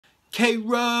Okay,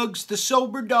 Rugs, the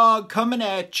Sober Dog coming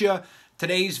at you.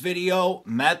 Today's video,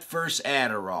 Meth versus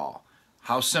Adderall.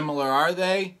 How similar are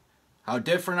they? How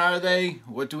different are they?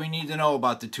 What do we need to know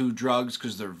about the two drugs?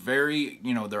 Because they're very,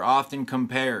 they're often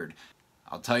compared.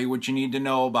 I'll tell you what you need to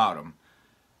know about them.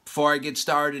 Before I get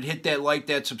started, hit that like,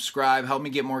 that subscribe. Help me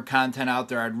get more content out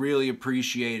there. I'd really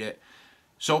appreciate it.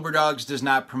 Soberdogs does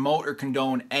not promote or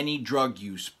condone any drug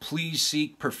use. Please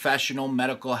seek professional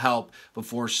medical help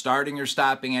before starting or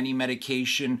stopping any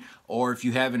medication, or if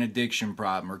you have an addiction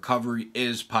problem. Recovery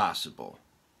is possible.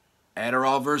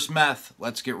 Adderall versus meth.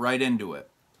 Let's get right into it.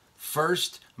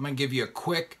 First, I'm going to give you a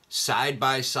quick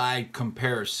side-by-side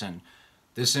comparison.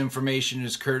 This information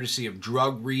is courtesy of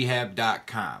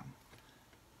drugrehab.com.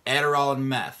 Adderall and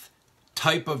meth.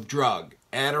 Type of drug: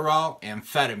 Adderall,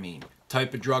 amphetamine.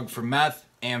 Type of drug for meth: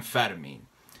 amphetamine.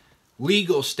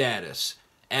 Legal status: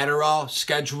 Adderall,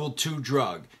 Schedule II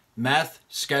drug. Meth,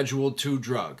 Schedule II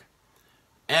drug.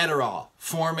 Adderall,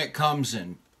 form it comes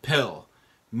in: pill.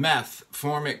 Meth,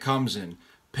 form it comes in: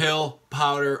 pill,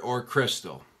 powder, or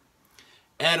crystal.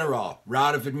 Adderall,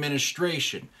 route of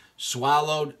administration: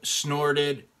 swallowed,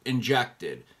 snorted,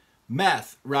 injected.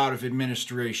 Meth, route of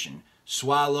administration: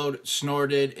 swallowed,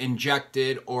 snorted,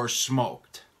 injected, or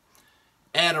smoked.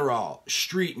 Adderall,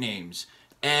 street names: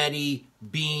 Addy,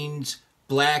 Beans,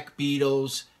 Black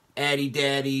Beetles, Addy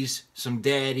Daddies, some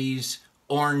Daddies,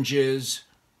 Oranges,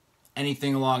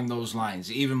 anything along those lines.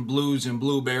 Even blues and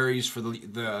blueberries for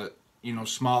the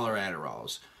smaller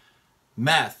Adderalls.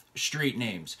 Meth, street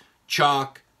names: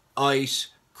 Chalk, Ice,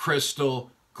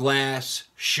 Crystal, Glass,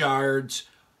 Shards.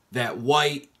 That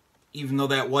white, even though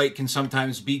that white can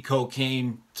sometimes be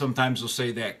cocaine, sometimes they'll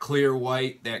say that clear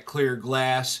white, that clear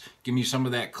glass, give me some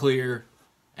of that clear,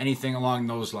 anything along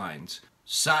those lines.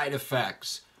 Side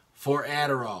effects for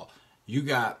Adderall: you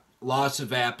got loss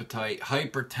of appetite,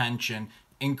 hypertension,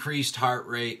 increased heart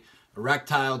rate,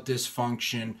 erectile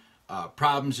dysfunction,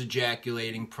 problems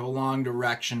ejaculating, prolonged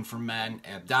erection for men,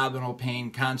 abdominal pain,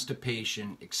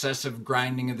 constipation, excessive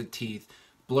grinding of the teeth,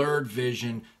 blurred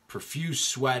vision, profuse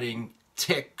sweating,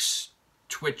 tics,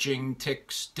 twitching,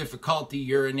 difficulty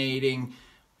urinating,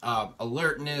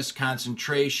 alertness,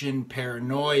 concentration,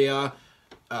 paranoia.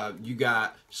 You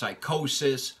got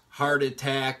psychosis, heart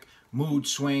attack, mood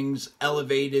swings,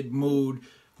 elevated mood,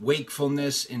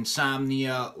 wakefulness,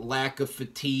 insomnia, lack of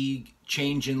fatigue,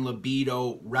 change in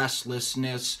libido,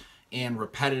 restlessness, and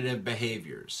repetitive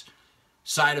behaviors.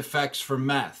 Side effects for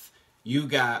meth: you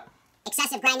got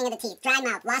excessive grinding of the teeth, dry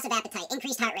mouth, loss of appetite,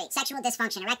 increased heart rate, sexual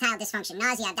dysfunction, erectile dysfunction,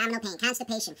 nausea, abdominal pain,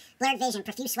 constipation, blurred vision,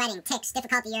 profuse sweating, tics,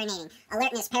 difficulty urinating,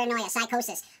 alertness, paranoia,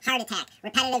 psychosis, heart attack,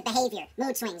 repetitive behavior,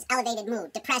 mood swings, elevated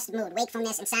mood, depressed mood,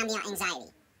 wakefulness, insomnia,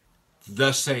 anxiety.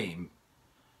 The same.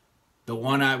 The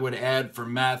one I would add for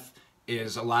meth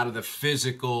is a lot of the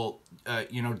physical,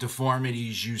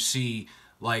 deformities you see,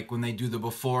 like when they do the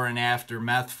before and after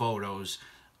meth photos.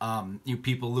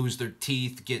 People lose their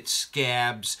teeth, get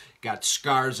scabs, got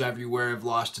scars everywhere, have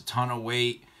lost a ton of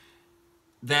weight.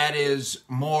 That is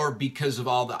more because of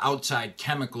all the outside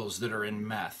chemicals that are in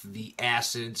meth, the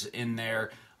acids in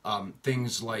there,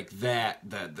 things like that.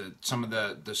 Some of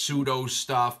the pseudo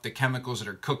stuff, the chemicals that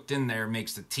are cooked in there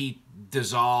makes the teeth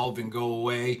dissolve and go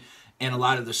away. And a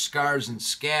lot of the scars and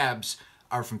scabs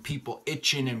are from people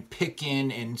itching and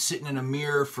picking and sitting in a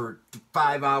mirror for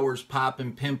 5 hours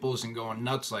popping pimples and going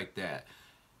nuts like that.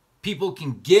 People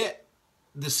can get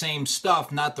the same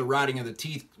stuff, not the rotting of the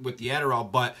teeth with the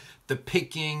Adderall, but the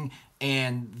picking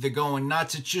and the going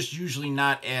nuts, it's just usually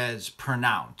not as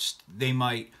pronounced. They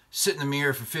might sit in the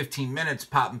mirror for 15 minutes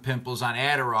popping pimples on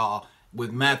Adderall.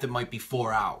 With meth, it might be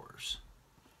 4 hours.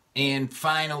 And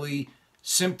finally,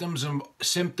 symptoms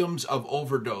of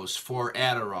overdose for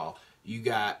Adderall: you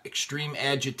got extreme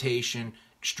agitation,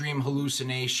 extreme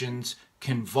hallucinations,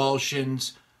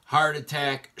 convulsions, heart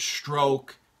attack,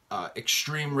 stroke,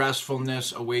 extreme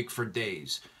restfulness, awake for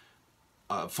days.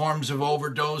 Forms of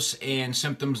overdose and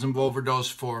symptoms of overdose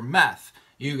for meth: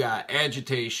 you got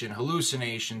agitation,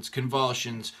 hallucinations,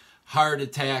 convulsions, heart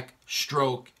attack,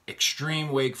 stroke, extreme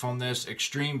wakefulness,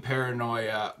 extreme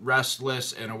paranoia,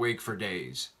 restless, and awake for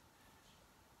days.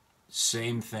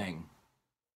 Same thing.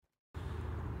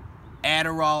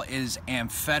 Adderall is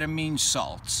amphetamine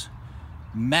salts.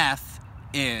 Meth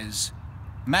is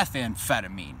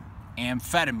methamphetamine,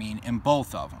 amphetamine in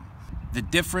both of them. The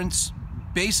difference,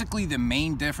 basically the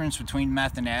main difference between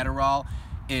meth and Adderall,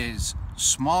 is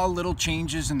small little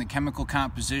changes in the chemical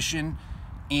composition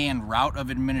and route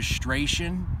of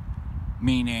administration,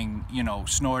 meaning,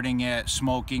 snorting it,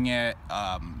 smoking it,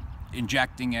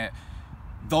 injecting it.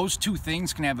 Those two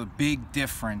things can have a big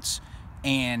difference,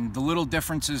 and the little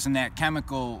differences in that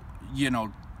chemical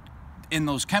in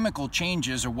those chemical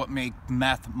changes are what make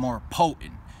meth more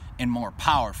potent and more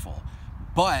powerful.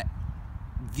 But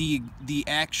the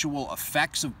actual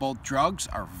effects of both drugs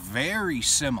are very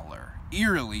similar,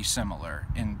 eerily similar,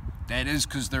 and that is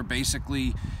because they're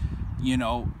basically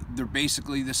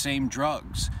the same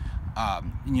drugs.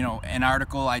 An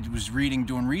article I was reading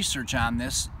doing research on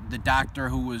this, the doctor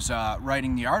who was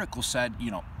writing the article said,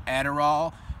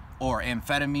 Adderall or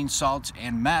amphetamine salts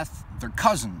and meth, they're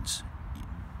cousins.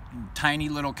 Tiny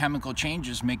little chemical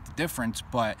changes make the difference,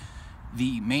 but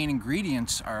the main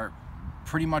ingredients are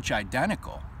pretty much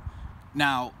identical.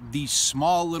 Now, these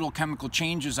small little chemical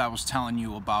changes I was telling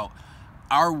you about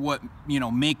are what,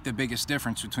 make the biggest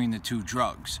difference between the two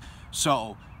drugs.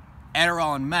 So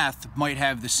Adderall and meth might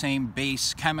have the same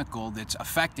base chemical that's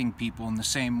affecting people in the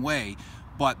same way,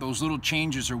 but those little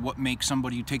changes are what make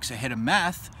somebody who takes a hit of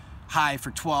meth high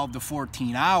for 12 to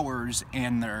 14 hours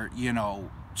and they're,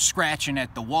 scratching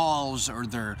at the walls, or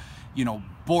they're,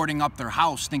 boarding up their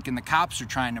house thinking the cops are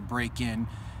trying to break in.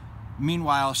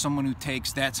 Meanwhile, someone who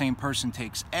takes, that same person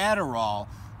takes Adderall,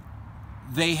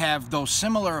 they have those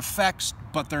similar effects,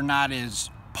 but they're not as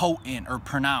potent or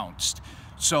pronounced.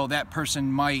 So that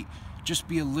person might just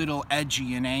be a little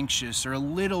edgy and anxious, or a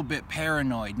little bit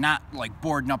paranoid, not like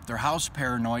boarding up their house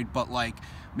paranoid, but like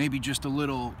maybe just a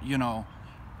little,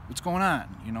 what's going on?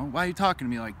 Why are you talking to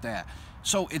me like that?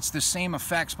 So it's the same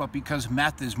effects, but because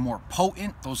meth is more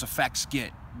potent, those effects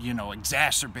get,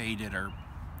 exacerbated, or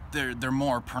they're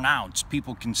more pronounced.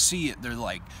 People can see it. They're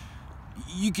like,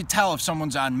 you could tell if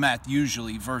someone's on meth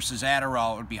usually, versus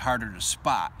Adderall, it would be harder to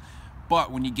spot.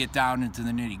 But when you get down into the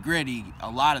nitty-gritty,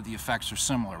 a lot of the effects are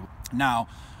similar. Now,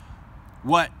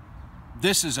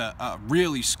 this is a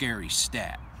really scary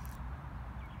stat.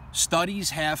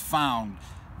 Studies have found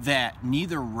that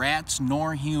neither rats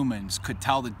nor humans could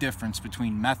tell the difference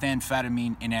between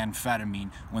methamphetamine and amphetamine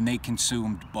when they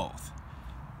consumed both.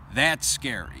 That's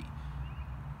scary.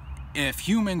 If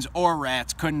humans or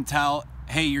rats couldn't tell,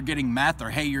 hey, you're getting meth, or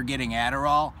hey, you're getting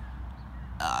Adderall,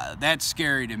 that's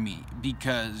scary to me,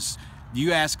 because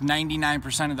you ask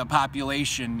 99% of the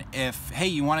population if, hey,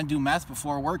 you want to do meth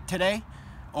before work today?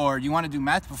 Or you want to do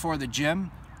meth before the gym?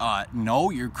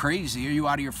 No, you're crazy. Are you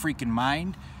out of your freaking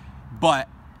mind? But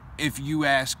if you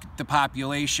ask the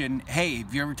population, hey,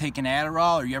 have you ever taken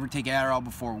Adderall, or you ever take Adderall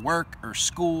before work or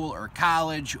school or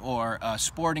college or a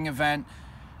sporting event,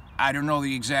 I don't know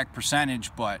the exact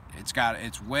percentage, but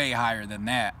it's way higher than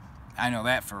that. I know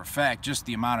that for a fact, just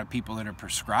the amount of people that are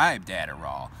prescribed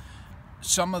Adderall.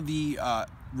 Some of the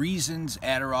reasons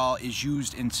Adderall is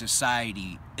used in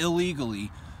society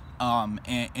illegally,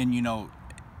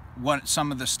 what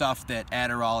some of the stuff that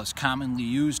Adderall is commonly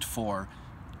used for,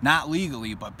 not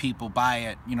legally, but people buy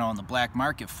it, on the black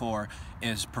market for,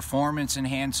 is performance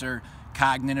enhancer,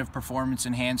 cognitive performance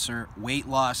enhancer, weight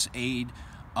loss aid,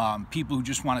 people who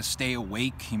just want to stay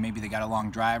awake, maybe they got a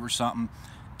long drive or something.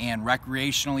 And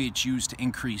recreationally, it's used to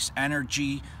increase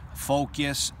energy,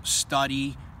 focus,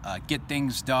 study, get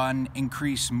things done,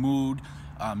 increase mood.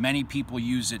 Many people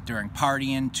use it during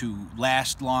partying to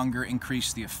last longer,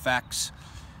 increase the effects.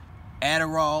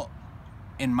 Adderall,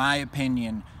 in my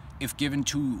opinion, if given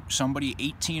to somebody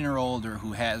 18 or older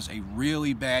who has a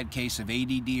really bad case of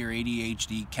ADD or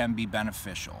ADHD, can be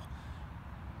beneficial.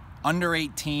 Under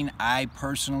 18, I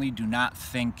personally do not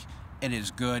think it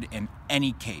is good in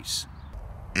any case.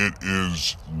 It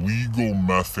is legal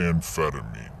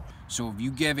methamphetamine. So if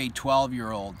you give a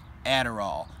 12-year-old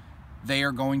Adderall, they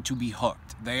are going to be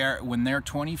hooked. When they're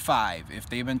 25, if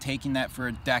they've been taking that for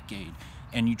a decade,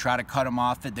 and you try to cut them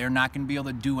off it, they're not going to be able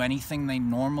to do anything they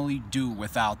normally do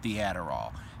without the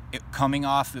Adderall. Coming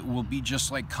off it will be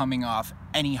just like coming off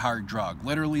any hard drug,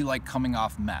 literally like coming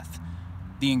off meth.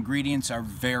 The ingredients are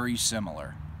very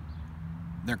similar.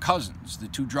 They're cousins. The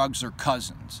two drugs are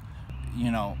cousins.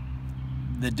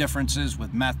 The difference is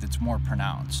with meth, it's more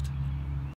pronounced.